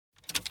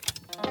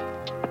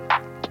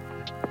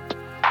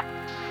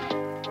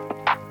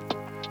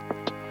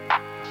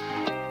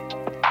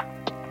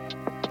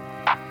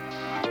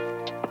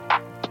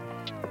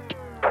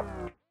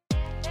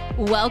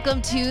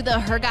Welcome to the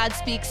Her God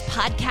Speaks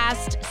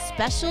podcast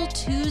special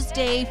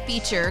Tuesday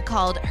feature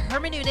called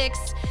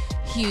Hermeneutics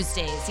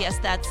Huesdays. Yes,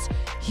 that's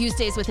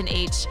Huesdays with an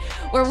H,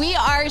 where we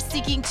are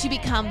seeking to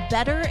become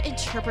better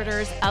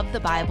interpreters of the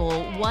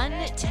Bible, one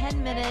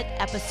 10-minute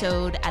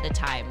episode at a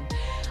time.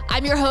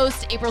 I'm your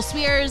host, April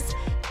Smears.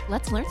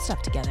 Let's learn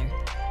stuff together.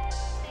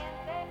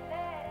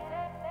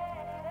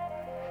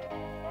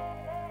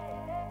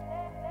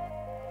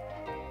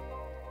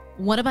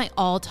 One of my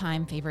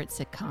all-time favorite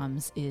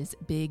sitcoms is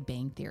Big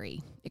Bang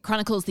Theory. It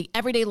chronicles the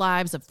everyday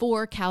lives of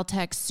four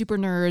Caltech super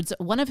nerds,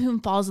 one of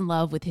whom falls in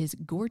love with his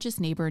gorgeous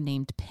neighbor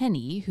named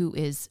Penny, who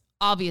is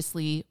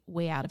obviously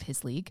way out of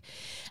his league.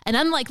 An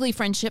unlikely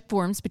friendship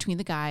forms between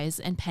the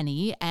guys and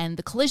Penny, and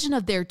the collision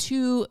of their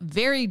two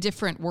very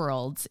different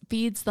worlds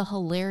feeds the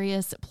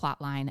hilarious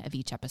plotline of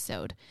each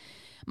episode.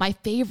 My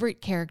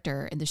favorite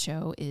character in the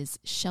show is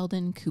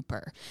Sheldon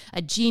Cooper,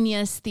 a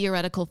genius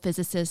theoretical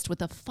physicist with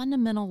a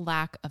fundamental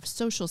lack of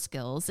social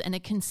skills and a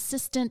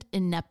consistent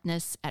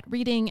ineptness at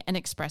reading and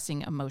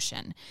expressing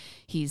emotion.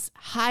 He's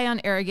high on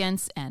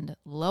arrogance and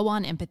low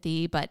on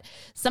empathy, but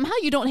somehow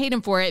you don't hate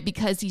him for it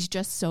because he's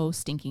just so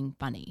stinking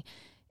funny.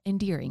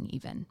 Endearing,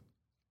 even.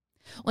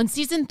 On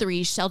season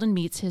 3, Sheldon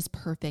meets his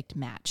perfect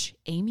match,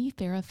 Amy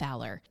Farrah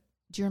Fowler.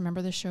 Do you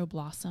remember the show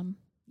Blossom?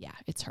 Yeah,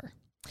 it's her.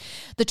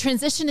 The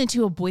transition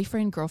into a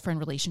boyfriend-girlfriend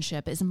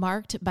relationship is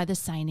marked by the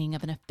signing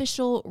of an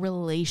official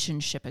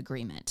relationship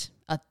agreement,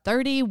 a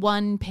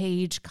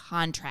 31-page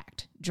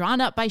contract drawn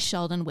up by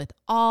Sheldon with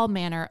all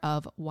manner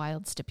of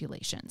wild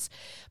stipulations.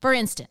 For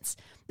instance,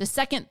 the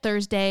second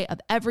Thursday of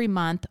every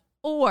month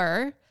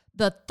or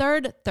the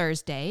third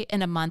Thursday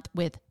in a month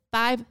with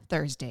 5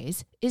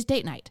 Thursdays is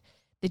date night,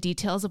 the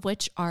details of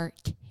which are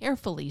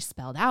carefully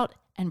spelled out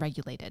and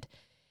regulated.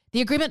 The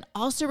agreement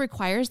also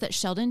requires that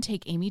Sheldon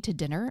take Amy to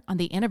dinner on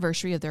the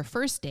anniversary of their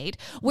first date,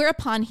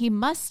 whereupon he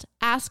must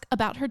ask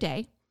about her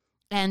day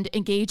and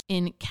engage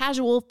in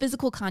casual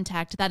physical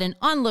contact that an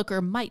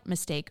onlooker might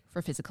mistake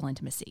for physical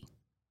intimacy.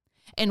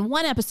 In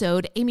one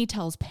episode, Amy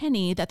tells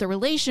Penny that the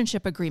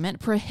relationship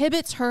agreement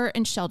prohibits her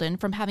and Sheldon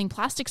from having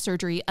plastic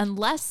surgery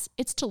unless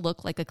it's to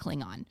look like a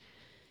Klingon.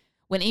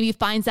 When Amy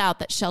finds out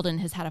that Sheldon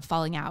has had a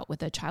falling out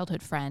with a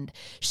childhood friend,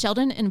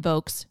 Sheldon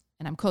invokes,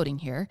 and I'm quoting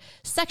here,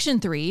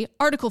 Section 3,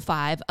 Article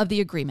 5 of the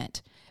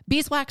agreement,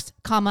 beeswax,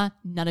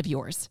 none of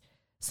yours,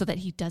 so that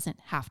he doesn't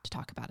have to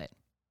talk about it.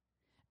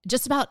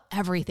 Just about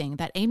everything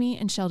that Amy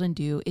and Sheldon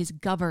do is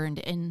governed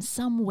in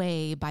some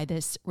way by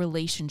this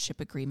relationship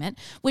agreement,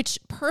 which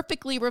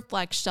perfectly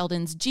reflects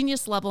Sheldon's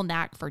genius-level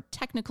knack for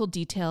technical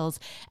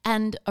details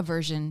and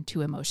aversion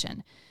to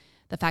emotion.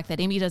 The fact that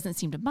Amy doesn't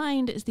seem to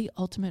mind is the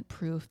ultimate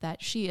proof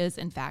that she is,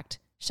 in fact,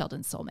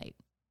 Sheldon's soulmate.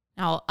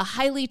 Now, a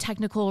highly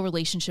technical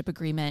relationship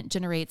agreement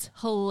generates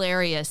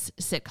hilarious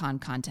sitcom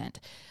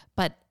content,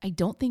 but I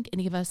don't think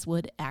any of us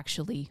would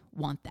actually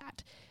want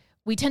that.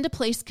 We tend to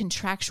place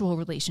contractual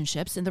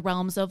relationships in the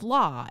realms of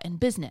law and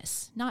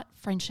business, not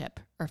friendship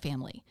or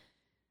family.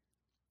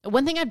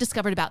 One thing I've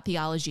discovered about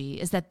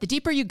theology is that the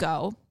deeper you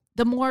go,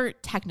 the more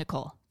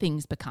technical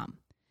things become.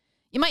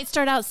 You might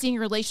start out seeing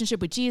your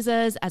relationship with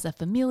Jesus as a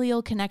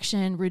familial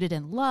connection rooted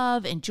in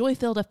love and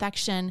joy-filled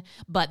affection,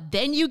 but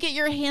then you get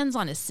your hands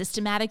on a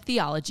systematic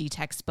theology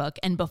textbook,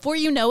 and before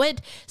you know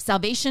it,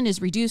 salvation is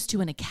reduced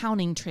to an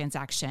accounting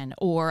transaction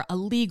or a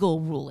legal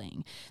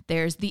ruling.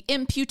 There's the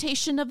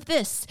imputation of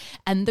this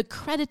and the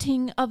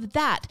crediting of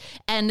that,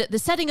 and the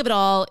setting of it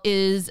all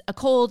is a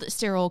cold,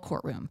 sterile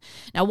courtroom.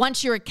 Now,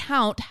 once your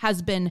account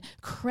has been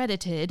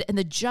credited and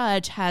the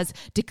judge has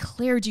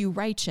declared you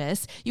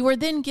righteous, you are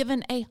then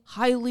given a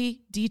highly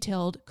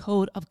detailed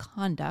code of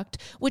conduct,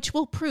 which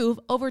will prove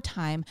over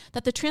time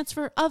that the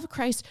transfer of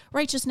Christ's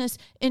righteousness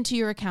into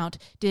your account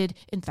did,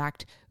 in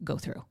fact, go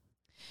through.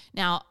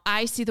 Now,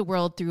 I see the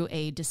world through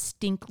a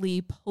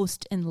distinctly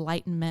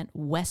post-Enlightenment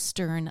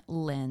Western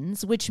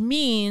lens, which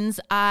means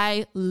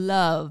I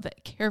love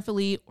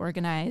carefully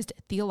organized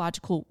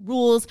theological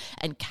rules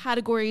and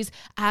categories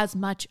as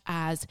much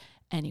as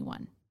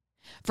anyone.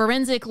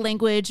 Forensic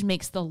language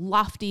makes the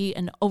lofty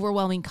and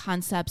overwhelming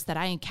concepts that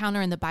I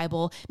encounter in the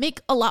Bible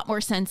make a lot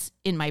more sense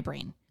in my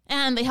brain.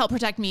 And they help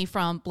protect me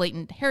from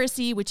blatant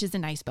heresy, which is a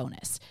nice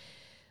bonus.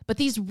 But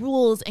these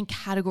rules and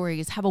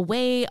categories have a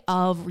way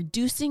of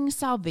reducing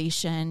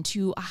salvation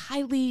to a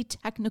highly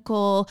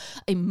technical,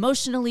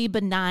 emotionally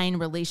benign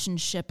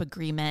relationship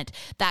agreement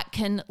that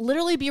can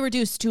literally be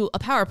reduced to a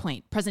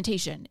PowerPoint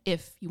presentation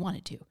if you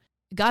wanted to.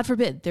 God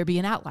forbid there be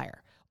an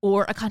outlier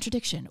or a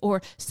contradiction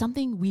or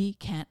something we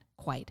can't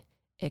quite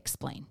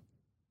explain.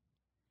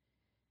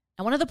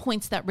 Now, one of the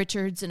points that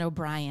Richards and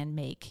O'Brien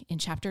make in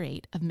Chapter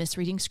 8 of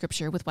Misreading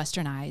Scripture with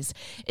Western Eyes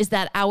is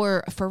that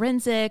our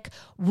forensic,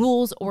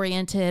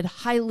 rules-oriented,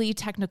 highly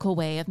technical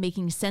way of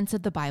making sense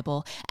of the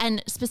Bible,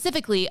 and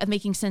specifically of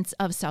making sense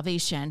of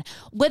salvation,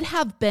 would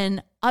have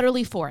been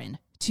utterly foreign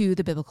to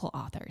the biblical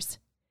authors.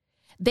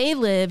 They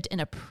lived in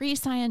a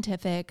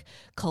pre-scientific,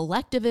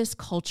 collectivist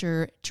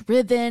culture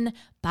driven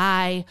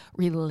by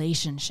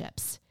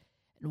relationships.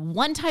 And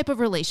one type of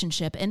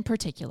relationship in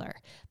particular,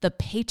 the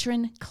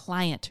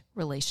patron-client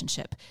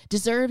relationship,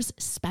 deserves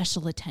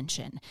special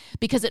attention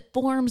because it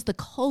forms the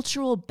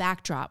cultural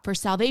backdrop for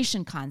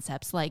salvation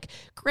concepts like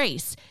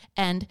grace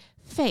and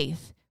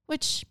faith,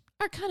 which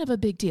are kind of a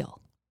big deal.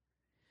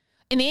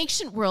 In the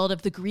ancient world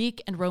of the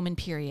Greek and Roman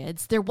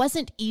periods, there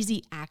wasn't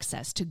easy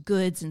access to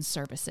goods and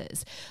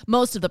services.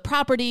 Most of the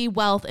property,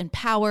 wealth, and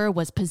power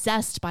was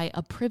possessed by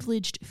a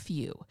privileged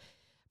few.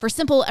 For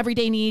simple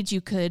everyday needs,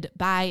 you could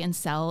buy and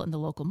sell in the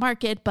local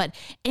market, but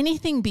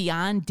anything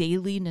beyond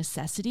daily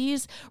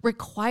necessities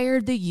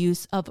required the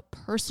use of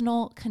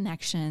personal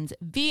connections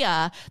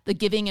via the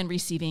giving and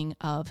receiving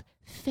of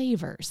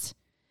favors.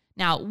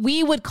 Now,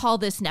 we would call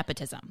this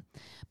nepotism,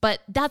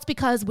 but that's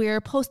because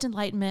we're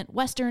post-Enlightenment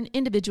Western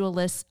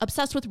individualists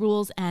obsessed with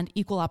rules and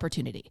equal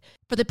opportunity.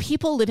 For the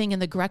people living in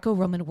the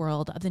Greco-Roman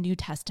world of the New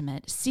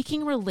Testament,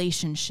 seeking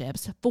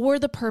relationships for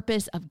the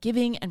purpose of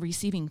giving and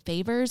receiving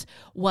favors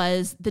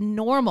was the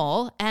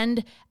normal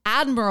and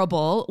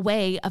admirable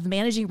way of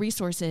managing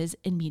resources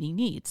and meeting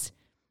needs.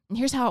 And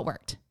here's how it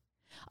worked.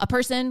 A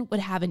person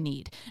would have a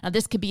need. Now,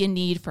 this could be a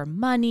need for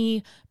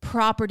money,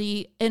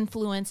 property,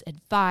 influence,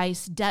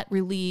 advice, debt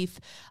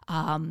relief,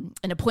 an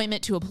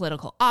appointment to a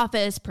political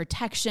office,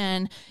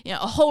 protection, a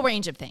whole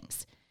range of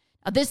things.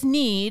 Now, this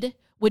need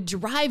would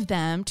drive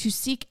them to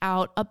seek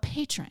out a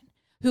patron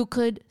who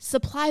could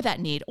supply that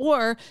need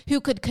or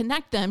who could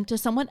connect them to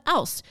someone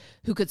else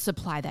who could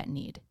supply that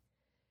need.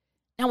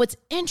 Now, what's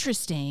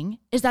interesting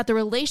is that the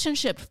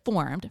relationship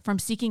formed from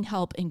seeking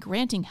help and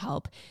granting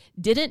help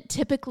didn't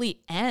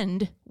typically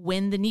end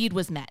when the need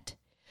was met.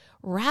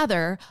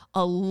 Rather,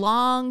 a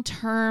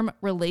long-term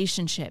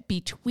relationship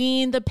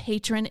between the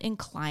patron and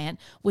client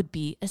would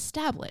be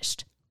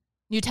established.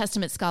 New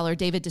Testament scholar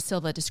David De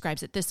Silva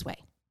describes it this way.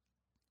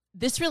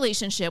 This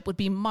relationship would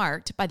be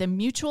marked by the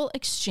mutual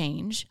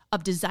exchange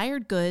of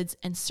desired goods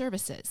and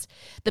services,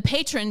 the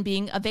patron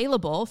being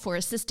available for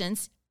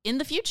assistance in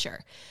the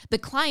future, the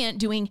client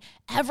doing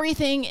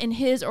everything in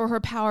his or her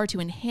power to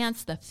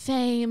enhance the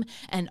fame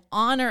and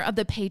honor of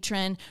the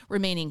patron,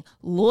 remaining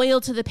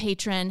loyal to the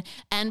patron,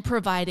 and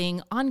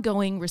providing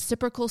ongoing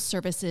reciprocal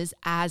services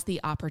as the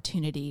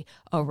opportunity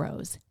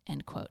arose,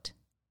 end quote.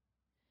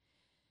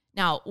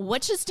 Now,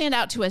 what should stand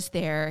out to us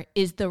there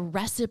is the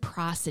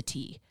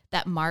reciprocity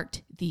that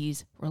marked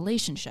these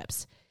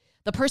relationships.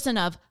 The person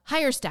of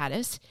higher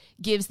status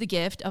gives the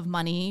gift of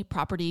money,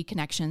 property,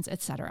 connections,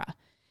 etc.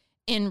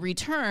 In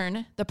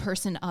return, the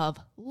person of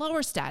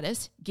lower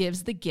status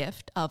gives the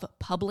gift of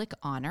public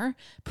honor,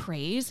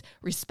 praise,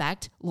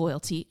 respect,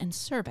 loyalty, and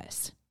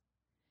service.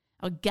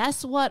 Now,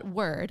 guess what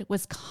word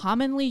was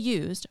commonly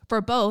used for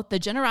both the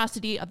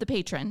generosity of the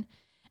patron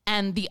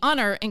and the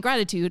honor and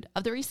gratitude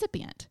of the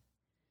recipient?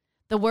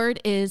 The word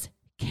is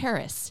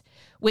charis,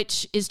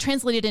 which is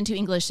translated into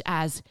English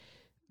as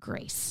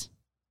grace.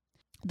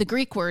 The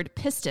Greek word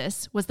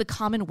pistis was the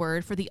common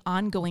word for the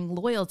ongoing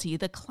loyalty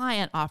the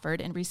client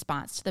offered in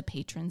response to the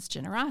patron's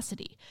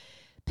generosity.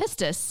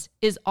 Pistis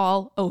is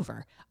all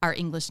over our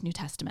English New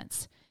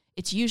Testaments.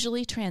 It's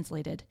usually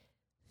translated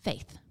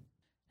faith.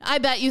 I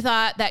bet you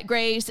thought that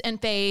grace and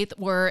faith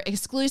were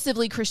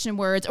exclusively Christian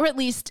words, or at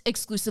least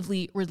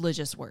exclusively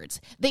religious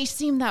words. They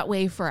seem that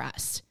way for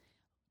us,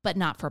 but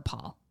not for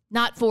Paul.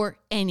 Not for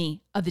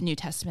any of the New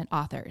Testament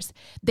authors.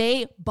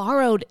 They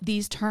borrowed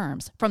these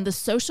terms from the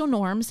social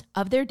norms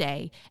of their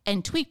day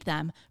and tweaked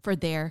them for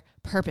their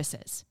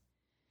purposes.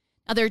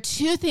 Now, there are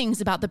two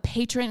things about the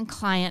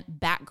patron-client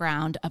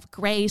background of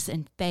grace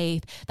and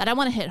faith that I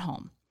want to hit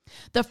home.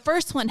 The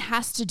first one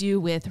has to do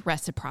with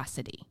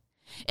reciprocity.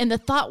 In the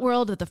thought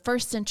world of the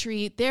first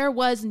century, there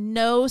was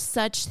no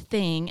such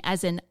thing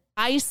as an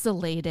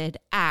isolated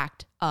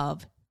act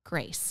of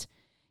grace.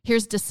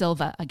 Here's De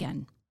Silva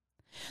again.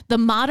 The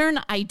modern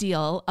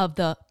ideal of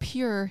the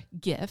pure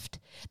gift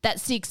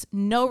that seeks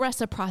no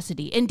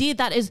reciprocity, indeed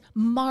that is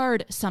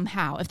marred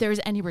somehow if there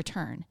is any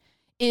return,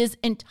 is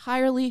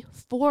entirely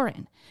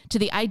foreign to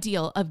the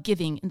ideal of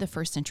giving in the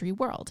first century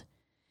world.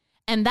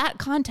 In that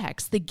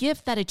context, the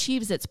gift that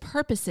achieves its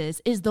purposes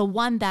is the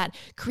one that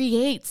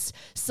creates,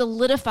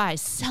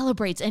 solidifies,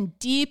 celebrates, and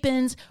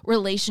deepens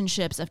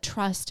relationships of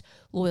trust,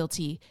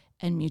 loyalty,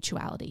 and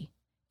mutuality,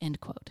 end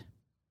quote.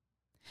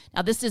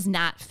 Now, this does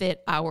not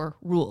fit our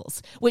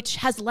rules, which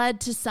has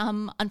led to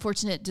some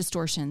unfortunate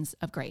distortions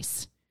of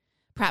grace.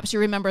 Perhaps you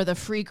remember the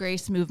free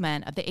grace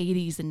movement of the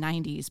 80s and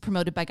 90s,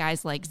 promoted by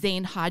guys like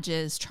Zane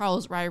Hodges,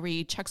 Charles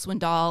Ryrie, Chuck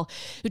Swindoll,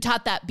 who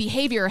taught that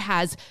behavior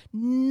has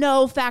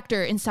no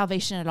factor in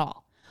salvation at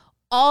all.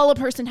 All a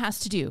person has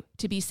to do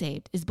to be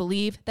saved is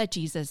believe that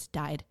Jesus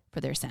died for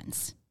their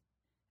sins.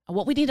 And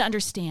what we need to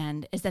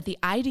understand is that the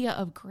idea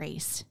of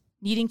grace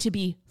needing to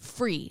be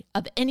free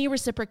of any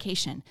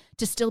reciprocation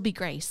to still be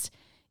grace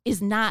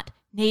is not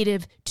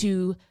native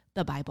to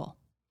the Bible.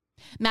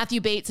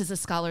 Matthew Bates is a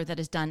scholar that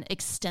has done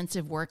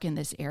extensive work in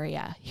this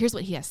area. Here's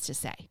what he has to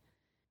say.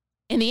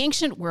 In the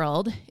ancient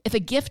world, if a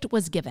gift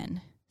was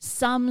given,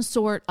 some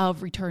sort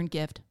of return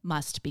gift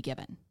must be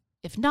given.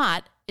 If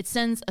not, it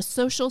sends a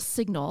social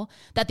signal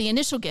that the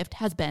initial gift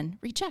has been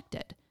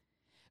rejected.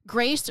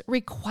 Grace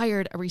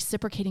required a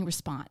reciprocating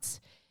response.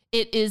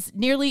 It is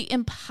nearly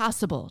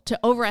impossible to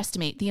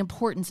overestimate the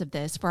importance of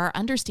this for our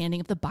understanding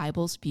of the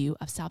Bible's view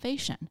of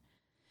salvation.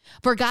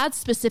 For God's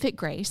specific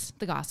grace,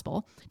 the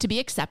gospel, to be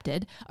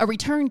accepted, a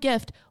return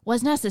gift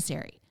was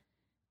necessary.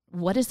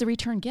 What is the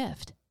return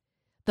gift?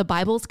 The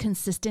Bible's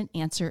consistent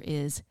answer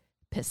is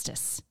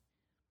pistis,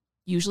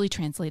 usually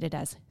translated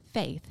as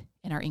faith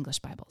in our English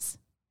Bibles.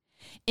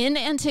 In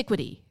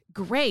antiquity,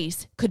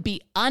 grace could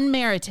be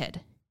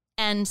unmerited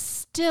and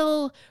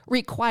still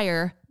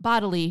require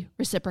bodily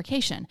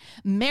reciprocation.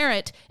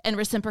 Merit and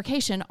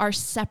reciprocation are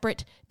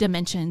separate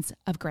dimensions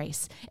of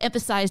grace,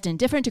 emphasized in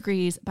different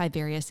degrees by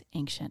various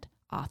ancient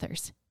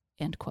authors,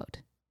 end quote.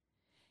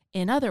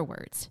 In other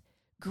words,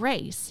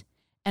 grace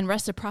and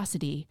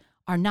reciprocity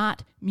are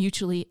not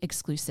mutually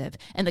exclusive,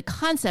 and the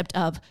concept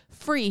of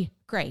free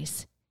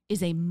grace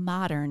is a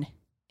modern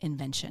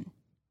invention.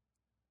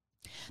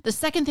 The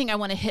second thing I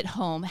want to hit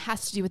home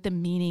has to do with the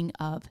meaning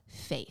of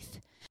faith.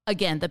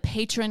 Again, the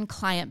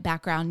patron-client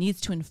background needs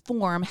to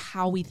inform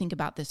how we think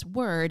about this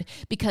word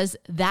because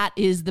that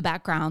is the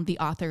background the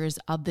authors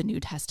of the New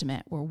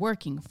Testament were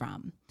working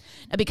from.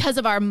 Now, because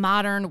of our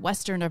modern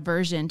Western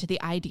aversion to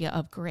the idea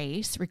of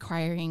grace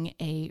requiring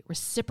a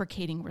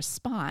reciprocating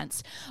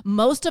response,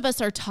 most of us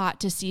are taught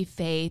to see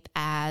faith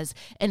as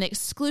an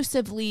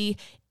exclusively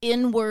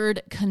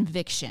inward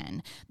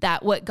conviction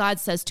that what God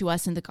says to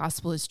us in the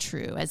gospel is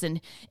true, as an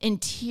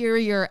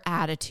interior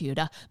attitude,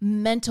 a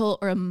mental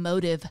or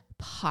emotive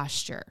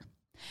posture.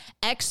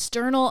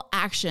 External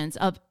actions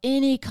of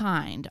any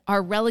kind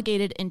are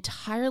relegated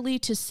entirely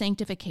to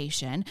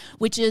sanctification,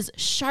 which is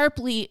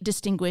sharply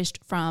distinguished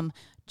from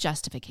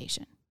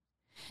justification.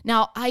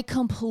 Now, I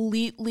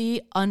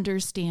completely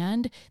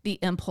understand the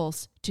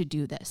impulse to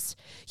do this.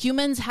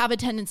 Humans have a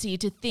tendency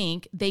to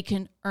think they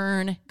can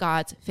earn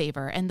God's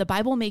favor, and the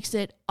Bible makes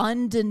it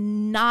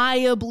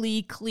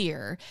undeniably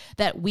clear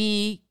that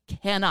we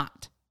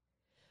cannot.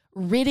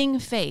 Ridding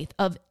faith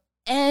of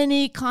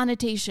any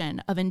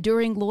connotation of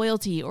enduring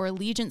loyalty or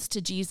allegiance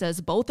to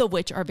Jesus, both of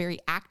which are very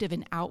active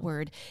and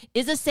outward,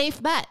 is a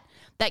safe bet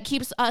that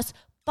keeps us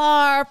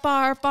far,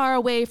 far, far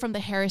away from the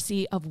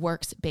heresy of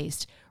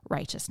works-based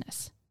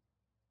righteousness.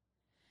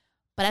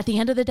 But at the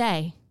end of the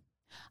day,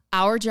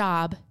 our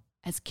job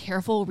as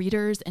careful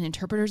readers and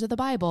interpreters of the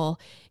Bible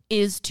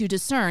is to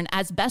discern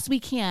as best we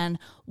can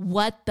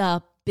what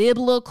the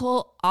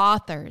biblical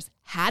authors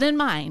had in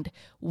mind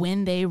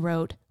when they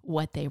wrote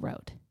what they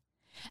wrote.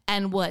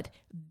 And what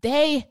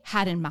they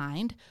had in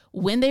mind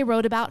when they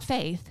wrote about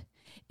faith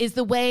is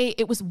the way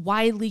it was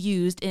widely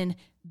used in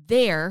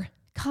their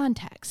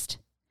context.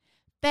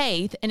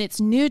 Faith in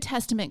its New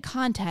Testament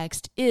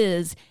context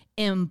is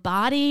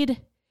embodied,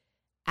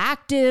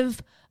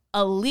 active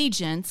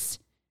allegiance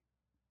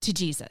to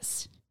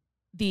Jesus,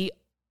 the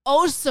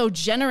oh so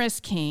generous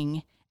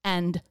King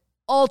and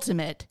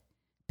ultimate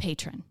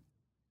patron.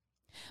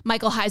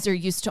 Michael Heiser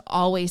used to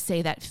always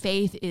say that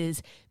faith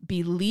is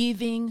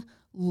believing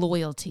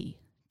loyalty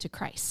to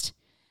Christ.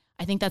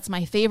 I think that's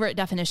my favorite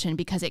definition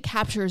because it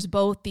captures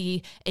both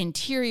the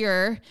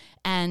interior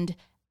and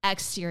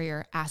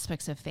exterior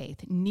aspects of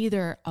faith,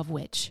 neither of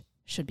which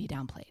should be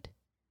downplayed.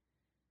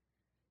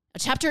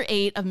 Chapter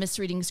 8 of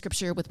Misreading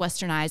Scripture with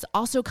Western Eyes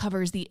also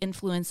covers the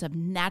influence of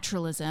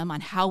naturalism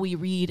on how we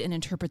read and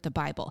interpret the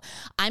Bible.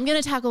 I'm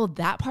going to tackle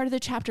that part of the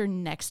chapter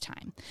next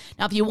time.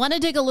 Now, if you want to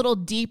dig a little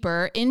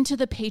deeper into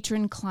the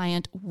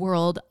patron-client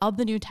world of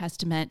the New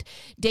Testament,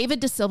 David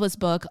De Silva's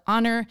book,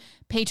 Honor,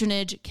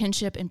 Patronage,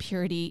 Kinship, and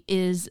Purity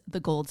is the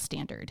gold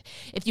standard.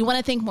 If you want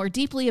to think more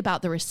deeply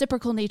about the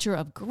reciprocal nature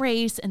of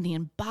grace and the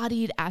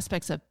embodied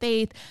aspects of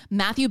faith,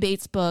 Matthew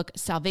Bates' book,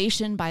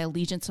 Salvation by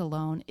Allegiance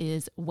Alone,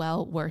 is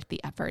well worth the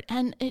effort.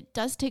 And it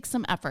does take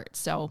some effort,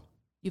 so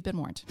you've been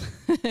warned.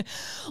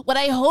 What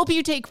I hope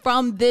you take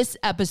from this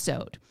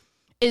episode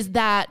is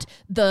that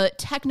the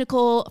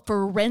technical,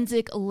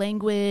 forensic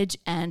language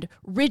and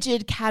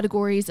rigid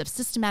categories of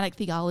systematic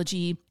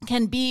theology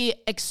can be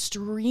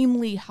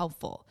extremely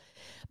helpful.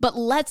 But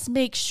let's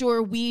make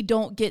sure we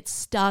don't get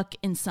stuck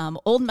in some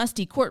old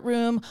musty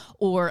courtroom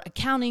or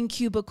accounting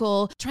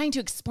cubicle trying to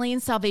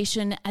explain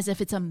salvation as if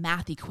it's a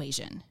math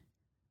equation.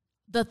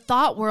 The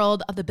thought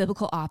world of the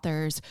biblical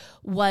authors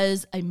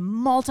was a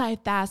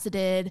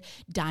multifaceted,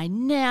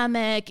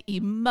 dynamic,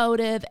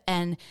 emotive,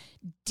 and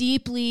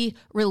deeply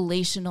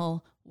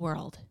relational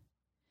world.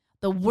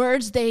 The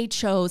words they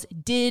chose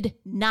did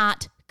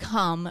not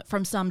come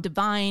from some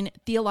divine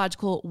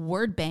theological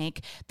word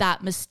bank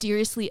that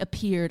mysteriously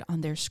appeared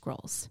on their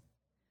scrolls.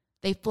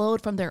 They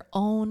flowed from their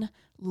own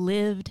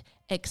lived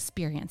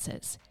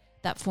experiences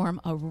that form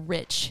a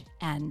rich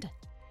and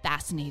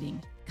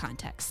fascinating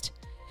context.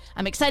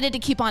 I'm excited to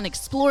keep on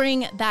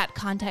exploring that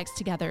context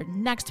together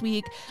next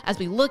week as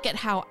we look at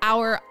how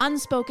our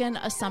unspoken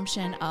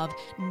assumption of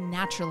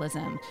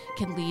naturalism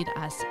can lead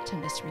us to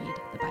misread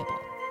the Bible.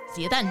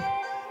 See you then.